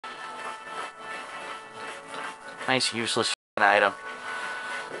Nice useless item.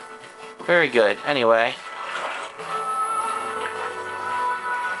 Very good. Anyway.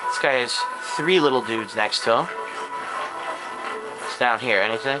 This guy has 3 little dudes next to him. It's down here.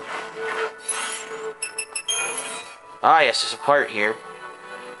 Anything? Ah, yes, there's a part here.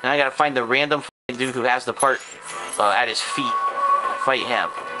 Now I gotta find the random dude who has the part at his feet. Fight him.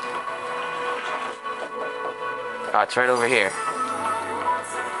 Oh, it's right over here.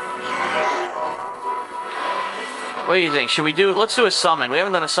 What do you think? Should we do... Let's do a summon. We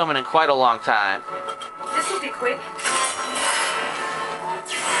haven't done a summon in quite a long time. This will be quick.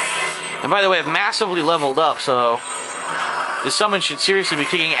 And by the way, I've massively leveled up, so... This summon should seriously be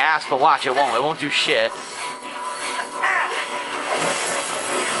kicking ass, but watch, it won't. It won't do shit.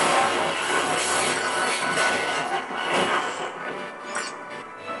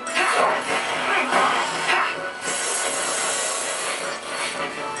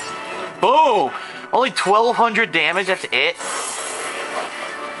 Boom! Only 1,200 damage, that's it?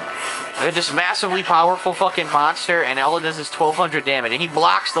 They're this massively powerful fucking monster, and all it does is 1,200 damage. And he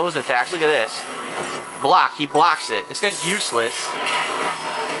blocks those attacks. Look at this. Block. He blocks it. This guy's useless.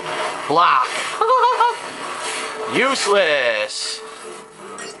 Block. Useless.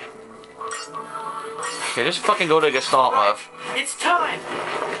 Okay, just fucking go to Gestalt mode. It's time!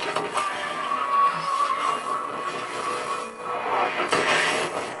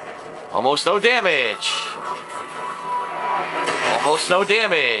 Almost no damage. Almost no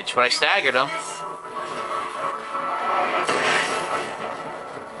damage, but I staggered him.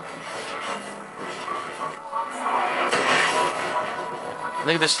 I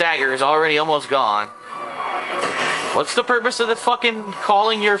think the stagger is already almost gone. What's the purpose of the fucking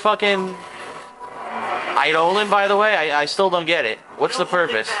calling your fucking Eidolon, by the way? I still don't get it. What's the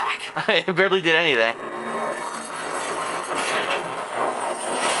purpose? It barely did anything.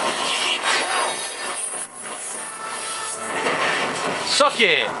 Suck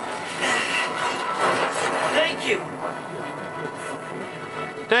it! Thank you!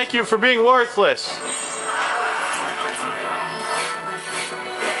 Thank you for being worthless!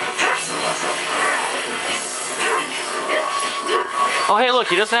 Oh hey look,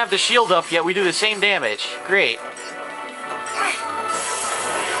 he doesn't have the shield up yet, we do the same damage. Great.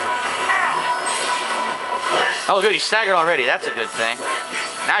 Oh good, he's staggered already, that's a good thing.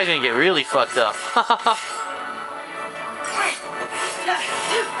 Now he's gonna get really fucked up.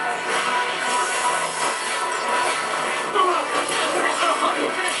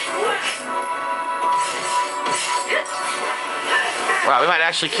 Wow, we might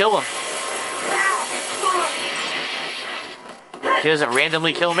actually kill him. He doesn't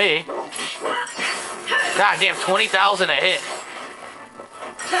randomly kill me. God damn, 20,000 a hit.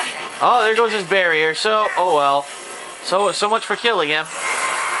 Oh, there goes his barrier. So, oh well. So much for killing him.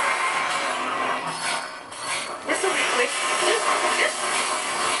 This will be quick.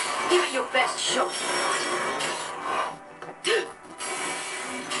 Give it your best shot.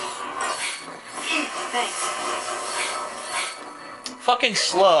 Thanks. Fucking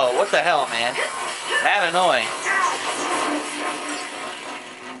slow. What the hell, man? That annoying.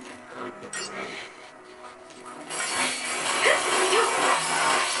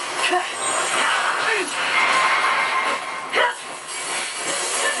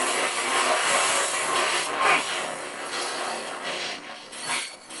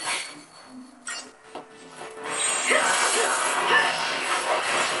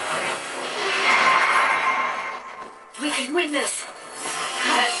 We can win this.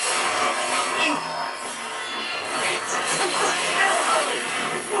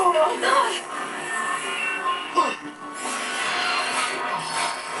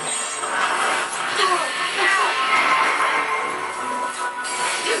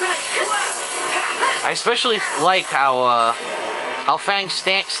 I especially like how Fang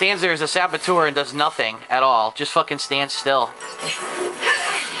stands there as a saboteur and does nothing at all. Just fucking stands still.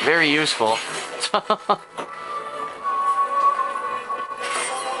 Very useful.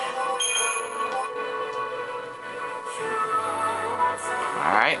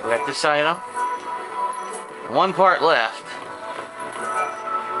 Alright, we got this item. 1 part left.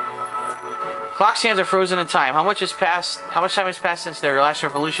 Clock hands are frozen in time. How much has passed? How much time has passed since their last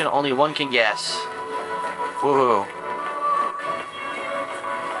revolution? Only one can guess. Woohoo.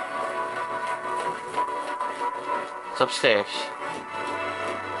 It's upstairs.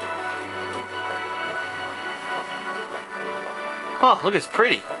 Oh, look, it's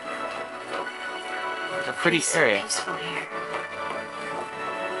pretty. It's a pretty area.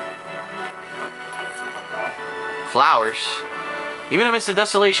 Flowers. Even amidst the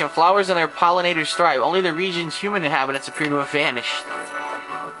desolation, flowers and their pollinators thrive. Only the region's human inhabitants appear to have vanished.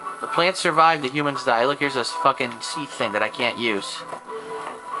 What plants survive, the humans die. Look, here's this fucking seed thing that I can't use.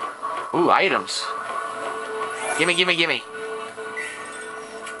 Ooh, items. Gimme, gimme, gimme.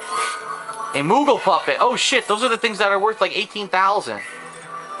 A Moogle puppet. Oh shit, those are the things that are worth like 18,000.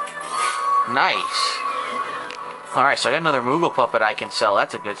 Nice. Alright, so I got another Moogle puppet I can sell.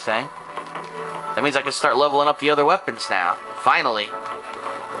 That's a good thing. That means I can start leveling up the other weapons now. Finally.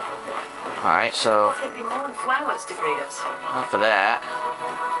 Alright, so... There'd be more flowers to greet us. Enough of that.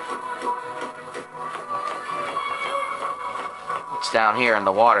 What's down here in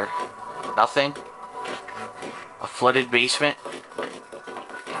the water? Nothing? A flooded basement?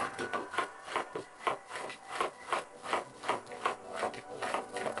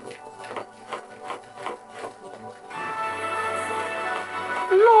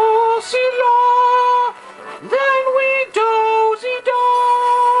 Lo-si-lo, then we dozy-do.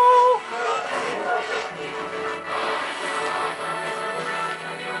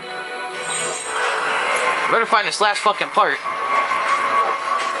 Better find this last fucking part.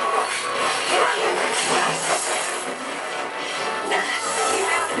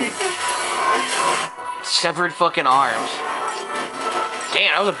 Severed fucking arms.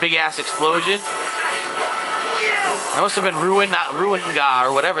 Damn, that was a big ass explosion. That must have been Ruin, not Ruin-ga,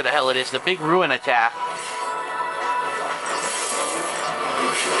 or whatever the hell it is. The big Ruin attack.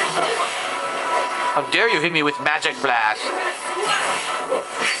 How dare you hit me with Magic Blast?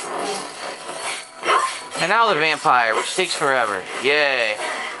 And now the vampire, which takes forever. Yay.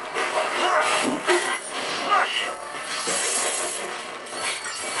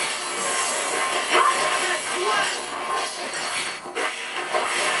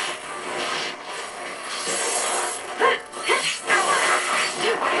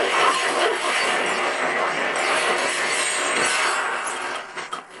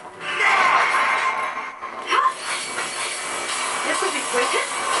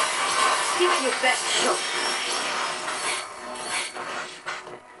 Give your best shot.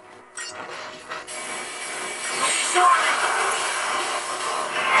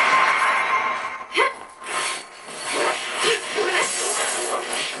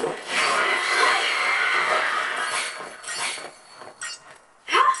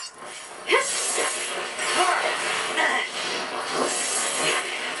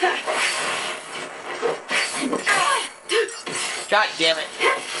 God damn it.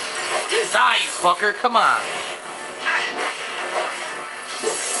 Die, you fucker, come on.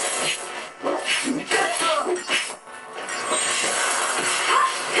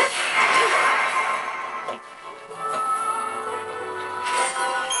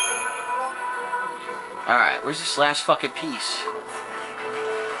 Alright, where's this last fucking piece?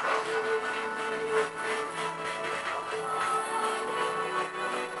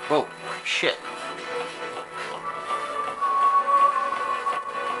 Whoa, shit.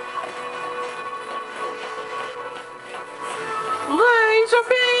 Laser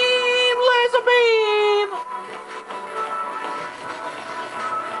beam! Laser beam!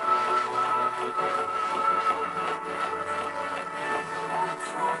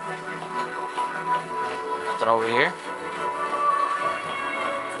 Nothing over here?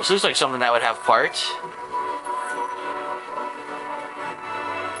 This looks like something that would have parts.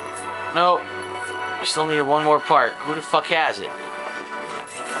 Nope. We still need one more part. Who the fuck has it?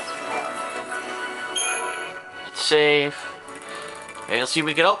 Let's save. Okay, let's see if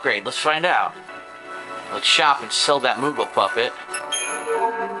we can upgrade. Let's find out. Let's shop and sell that Moogle puppet.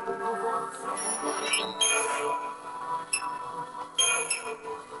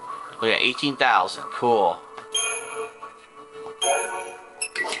 Look at 18,000. Cool.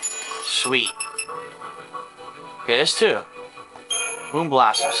 Sweet. Okay, this too. Moon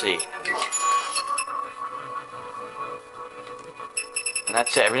Blossom Seed. And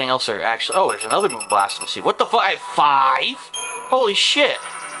that's it. Everything else are actually... Oh, there's another Moon Blossom Seed. What the fuck? I have 5? Holy shit.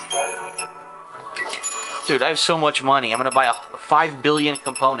 Dude, I have so much money. I'm gonna buy 5 billion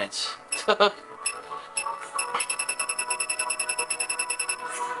components.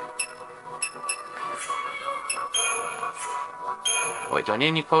 Wait, do I need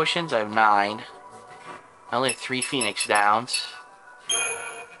any potions? I have 9. I only have 3 Phoenix Downs.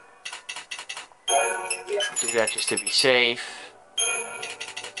 Do that just to be safe.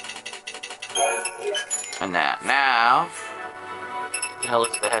 And that. Now, the hell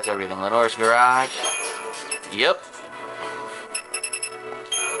is it that has everything? Lenore's Garage. Yep.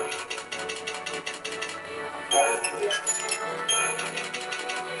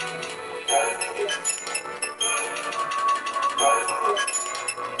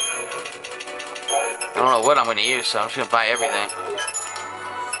 I don't know what I'm going to use, so I'm just going to buy everything.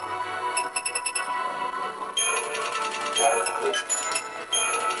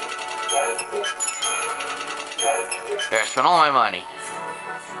 There, I spent all my money.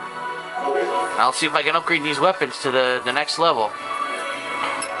 I'll see if I can upgrade these weapons to the next level.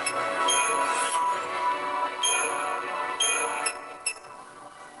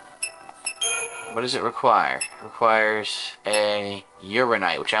 What does it require? It requires a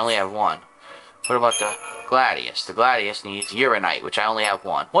uranite, which I only have one. What about the gladius? The gladius needs uranite, which I only have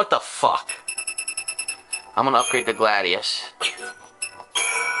one. What the fuck? I'm gonna upgrade the gladius.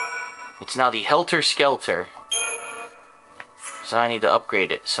 It's now the helter skelter. So I need to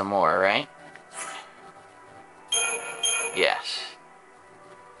upgrade it some more, right? Yes.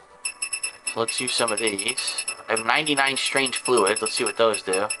 So let's use some of these. I have 99 strange fluids. Let's see what those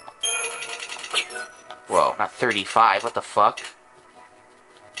do. Whoa, not 35. What the fuck?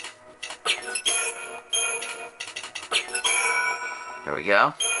 There we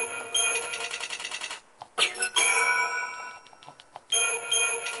go.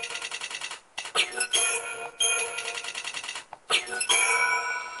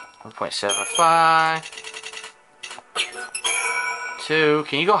 .75. 2.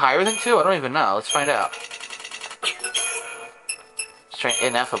 Can you go higher than 2? I don't even know. Let's find out. Let's try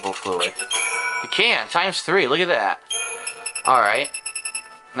ineffable fluid. You can. ×3. Look at that. Alright.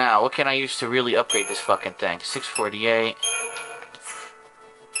 Now, what can I use to really upgrade this fucking thing? 648.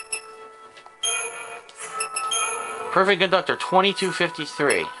 Perfect conductor,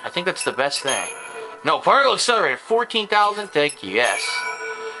 2253. I think that's the best thing. No, particle accelerator, 14,000. Thank you, yes.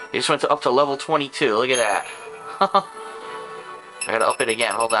 It just went up to level 22. Look at that. I gotta up it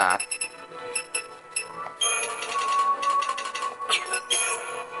again. Hold on.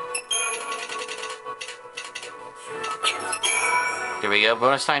 There we go.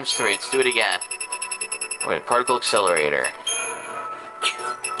 Bonus ×3. Let's do it again. Wait, particle accelerator.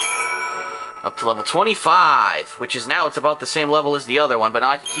 Up to level 25, which is now, it's about the same level as the other one, but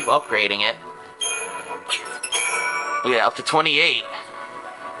now I can keep upgrading it. Yeah, up to 28.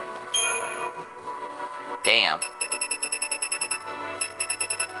 Damn.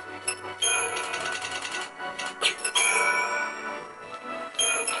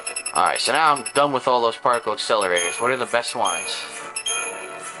 Alright, so now I'm done with all those particle accelerators. What are the best ones?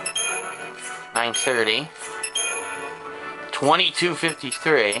 930.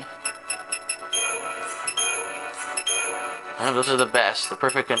 2253. And those are the best, the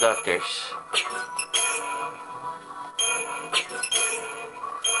perfect conductors.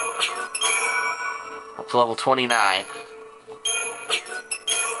 Up to level 29.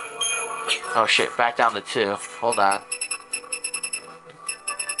 Oh shit, back down to 2. Hold on.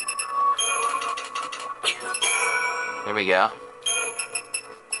 There we go.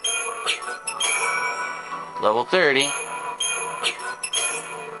 Level 30.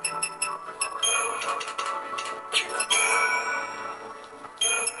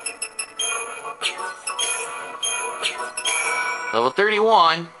 Level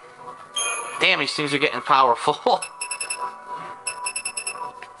 31. Damn, these things are getting powerful.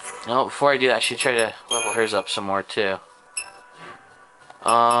 No, before I do that, I should try to level hers up some more too.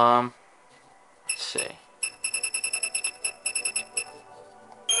 Let's see.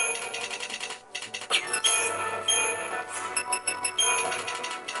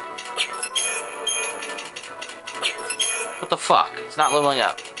 What the fuck? It's not leveling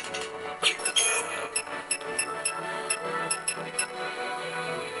up.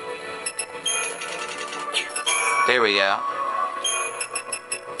 There we go.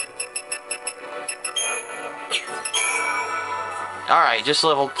 Alright, just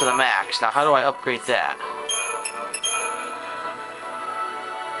leveled to the max. Now how do I upgrade that?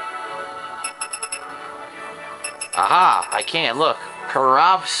 Aha! I can, look.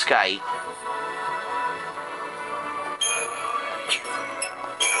 Perovskite.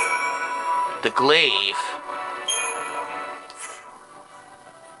 The glaive.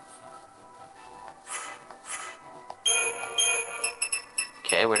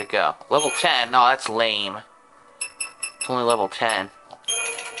 Okay, where'd it go? Level 10? No, that's lame. It's only level 10.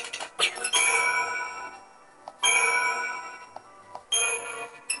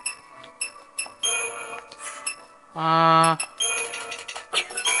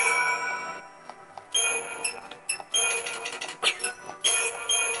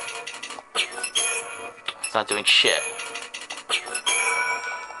 It's not doing shit.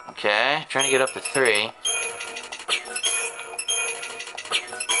 Okay, trying to get up to 3.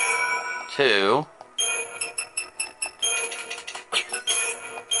 2.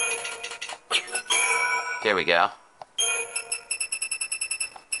 There we go.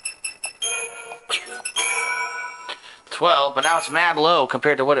 12, but now it's mad low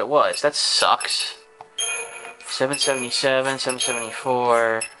compared to what it was. That sucks. 777,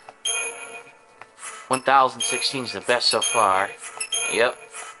 774. 1016 is the best so far. Yep.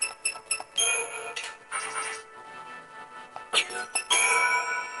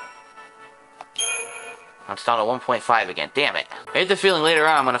 It's down to 1.5 again. Damn it. I get the feeling later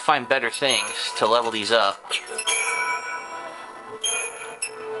on I'm going to find better things to level these up.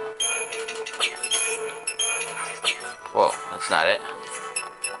 Whoa, that's not it.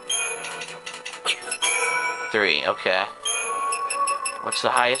 3, okay. What's the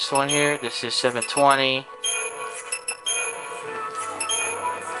highest one here? This is 720.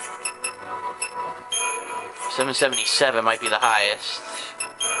 $777 might be the highest.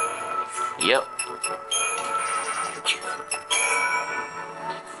 Yep.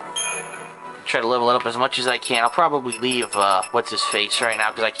 Try to level it up as much as I can. I'll probably leave what's his face right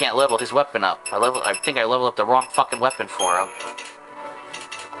now because I can't level his weapon up. I think I leveled up the wrong fucking weapon for him.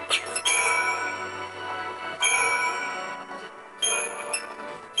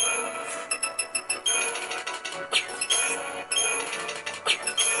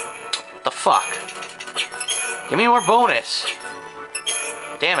 The fuck? Give me more bonus.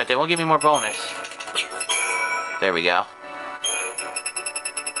 Damn it, they won't give me more bonus. There we go.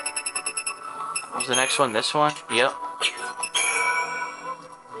 What was the next one? This one? Yep.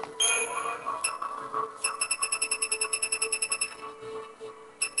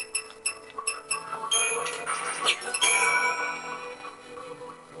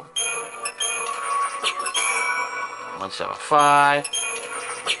 $175.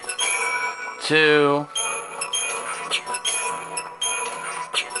 2.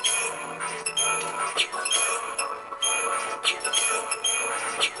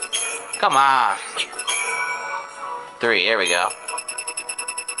 Come on. 3, there we go.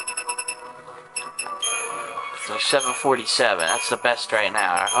 So 747, that's the best right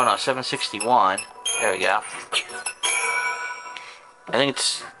now. Oh no, 761. There we go. I think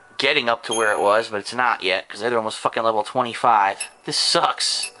it's getting up to where it was, but it's not yet, because they're almost fucking level 25. This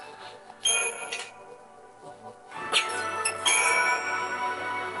sucks.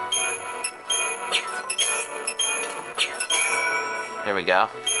 There we go.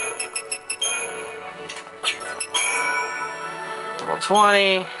 Level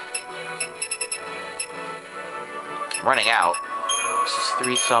 20. I'm running out. This is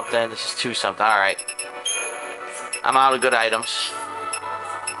 3 something. This is 2 something. Alright. I'm out of good items.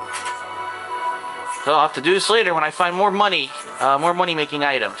 So I'll have to do this later when I find more money making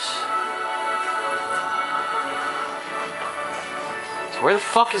items. So where the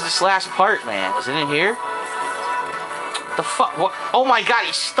fuck is this last part, man? Is it in here? The fuck? What? Oh my god,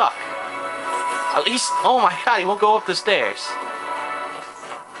 he's stuck. At least, oh my god, he won't go up the stairs.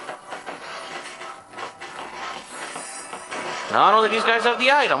 No, I don't think these guys have the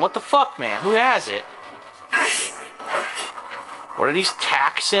item. What the fuck, man? Who has it? What are these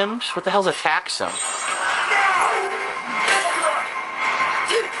tax sims? What the hell's a tax sim?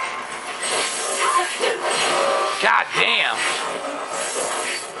 God damn.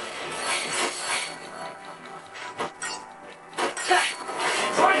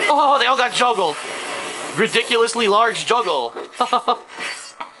 Oh, they all got juggled. Ridiculously large juggle.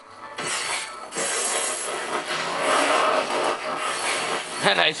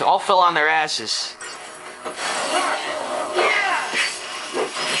 And they all fell on their asses.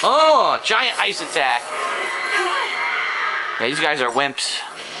 Oh, giant ice attack. Yeah, these guys are wimps.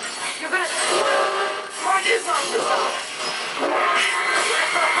 You're gonna...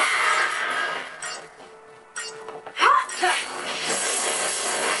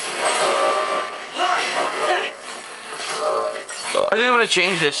 I think I'm going to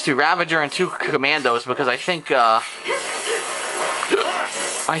change this to Ravager and 2 Commandos because I think that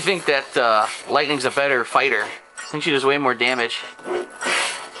Lightning's a better fighter. I think she does way more damage.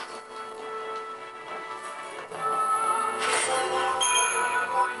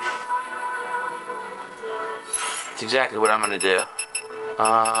 That's exactly what I'm going to do.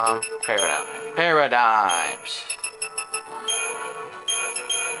 Paradigms.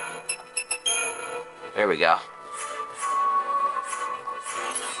 There we go.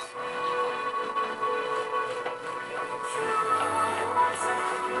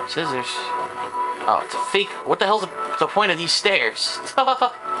 Scissors. Oh, it's a fake. What the hell's the point of these stairs?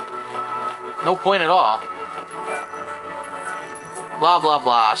 No point at all. Blah, blah,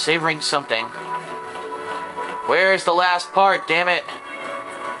 blah. Savoring something. Where's the last part, damn it?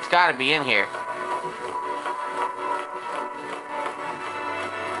 It's gotta be in here.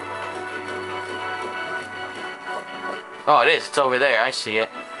 Oh, it is. It's over there. I see it.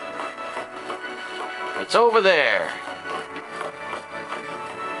 It's over there.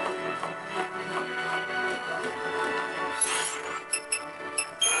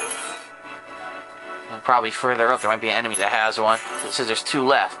 probably further up, there might be an enemy that has one. It says there's 2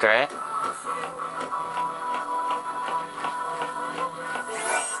 left, right?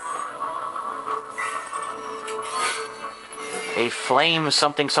 A flame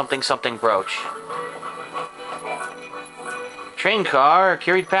something something something brooch. Train car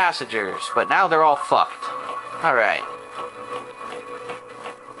carried passengers, but now they're all fucked. Alright.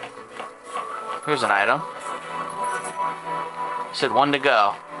 Here's an item. It said 1 to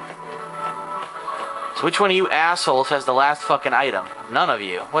go. So which one of you assholes has the last fucking item? None of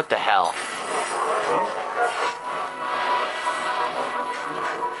you. What the hell?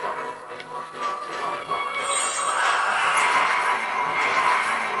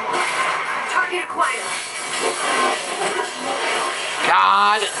 Target acquired.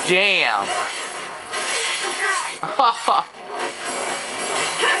 God damn.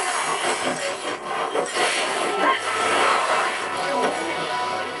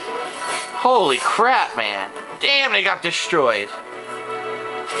 Holy crap, man. Damn, they got destroyed.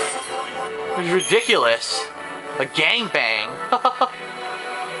 It was ridiculous. A gangbang.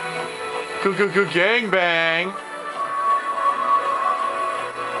 Gangbang.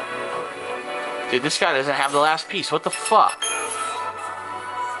 Dude, this guy doesn't have the last piece. What the fuck?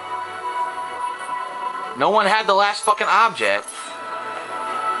 No one had the last fucking object.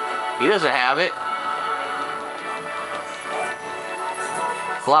 He doesn't have it.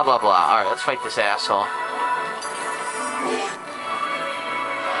 Blah, blah, blah. Alright, let's fight this asshole.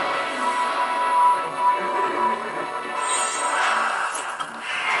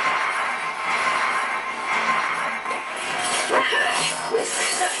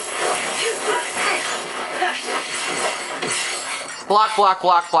 Block, block,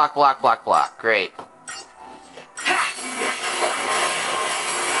 block, block, block, block, block. Great.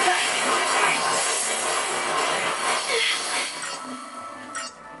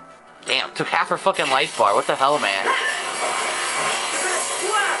 Damn, took half her fucking life bar. What the hell, man?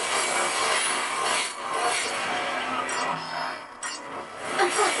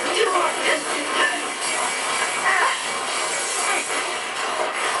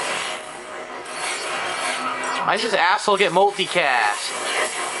 Why does this asshole get multicast?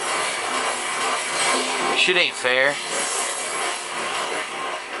 Shit ain't fair.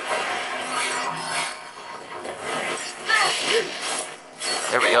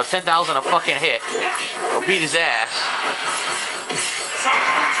 There we go, 10,000 a fucking hit. Go beat his ass. Something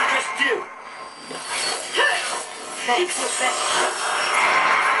you just do. Thanks.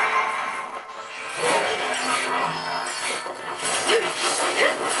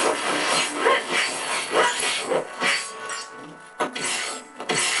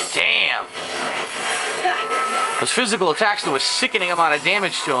 Damn. Those physical attacks do a sickening amount of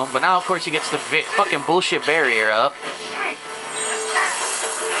damage to him, but now of course he gets the fucking bullshit barrier up.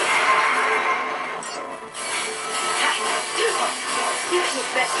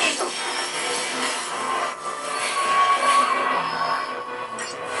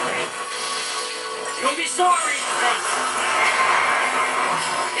 You'll be sorry.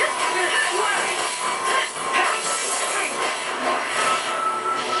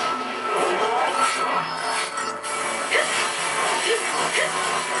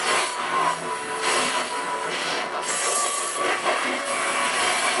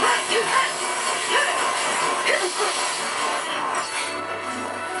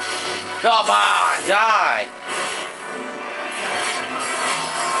 Come on, die!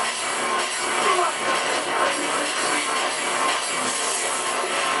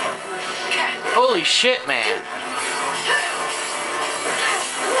 Holy shit, man.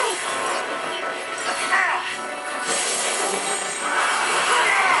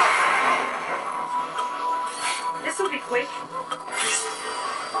 This'll be quick.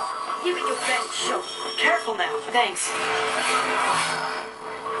 Give it your best shot. Careful now. Thanks.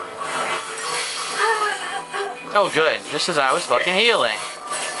 Oh, good. Just as I was fucking healing.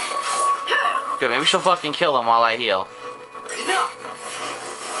 Good, maybe she'll fucking kill him while I heal.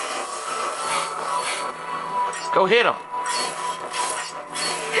 Go hit him.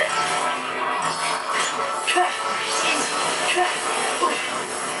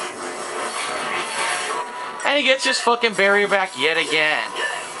 And he gets his fucking barrier back yet again.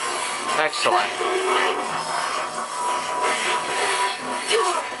 Excellent.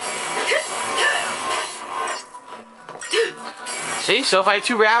 See, so if I had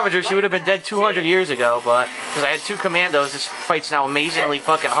 2 Ravagers, he would have been dead 200 years ago, but because I had 2 Commandos, this fight's now amazingly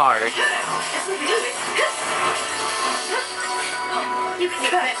fucking hard.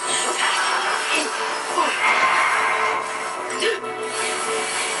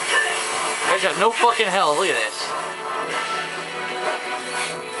 Guys got no fucking hell, look at this.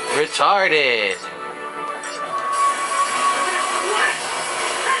 Retarded.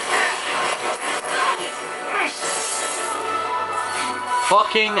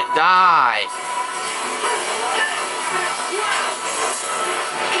 fucking die.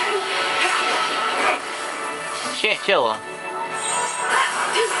 Can't kill him.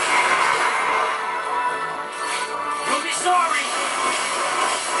 You'll be sorry.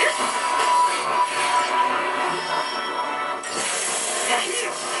 Thanks.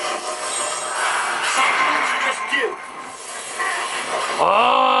 Just do.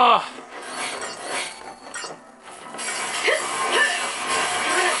 Oh!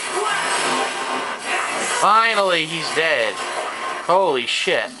 Finally, he's dead. Holy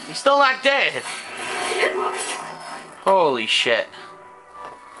shit. He's still not dead. Holy shit.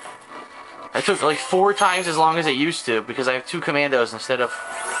 I took like 4 times as long as it used to because I have 2 commandos instead of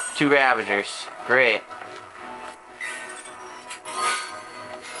 2 ravagers. Great.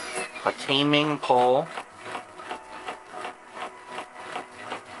 A taming pole.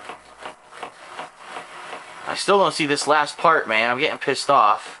 I still don't see this last part, man. I'm getting pissed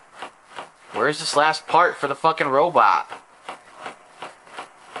off. Where's this last part for the fucking robot?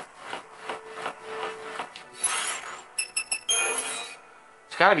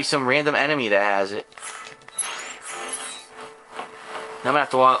 There's gotta be some random enemy that has it. Now I'm gonna have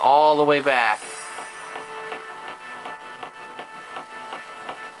to walk all the way back.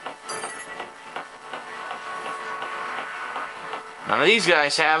 None of these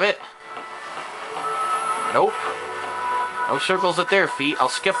guys have it. Nope. No circles at their feet. I'll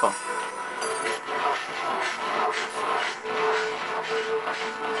skip them.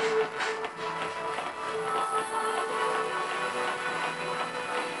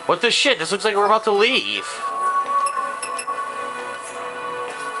 What the shit? This looks like we're about to leave.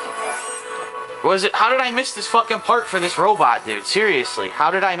 Was it? How did I miss this fucking part for this robot, dude? Seriously,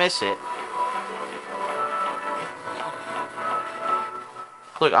 how did I miss it?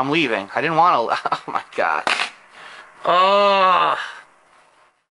 Look, I'm leaving. I didn't want to. Oh my god. Oh.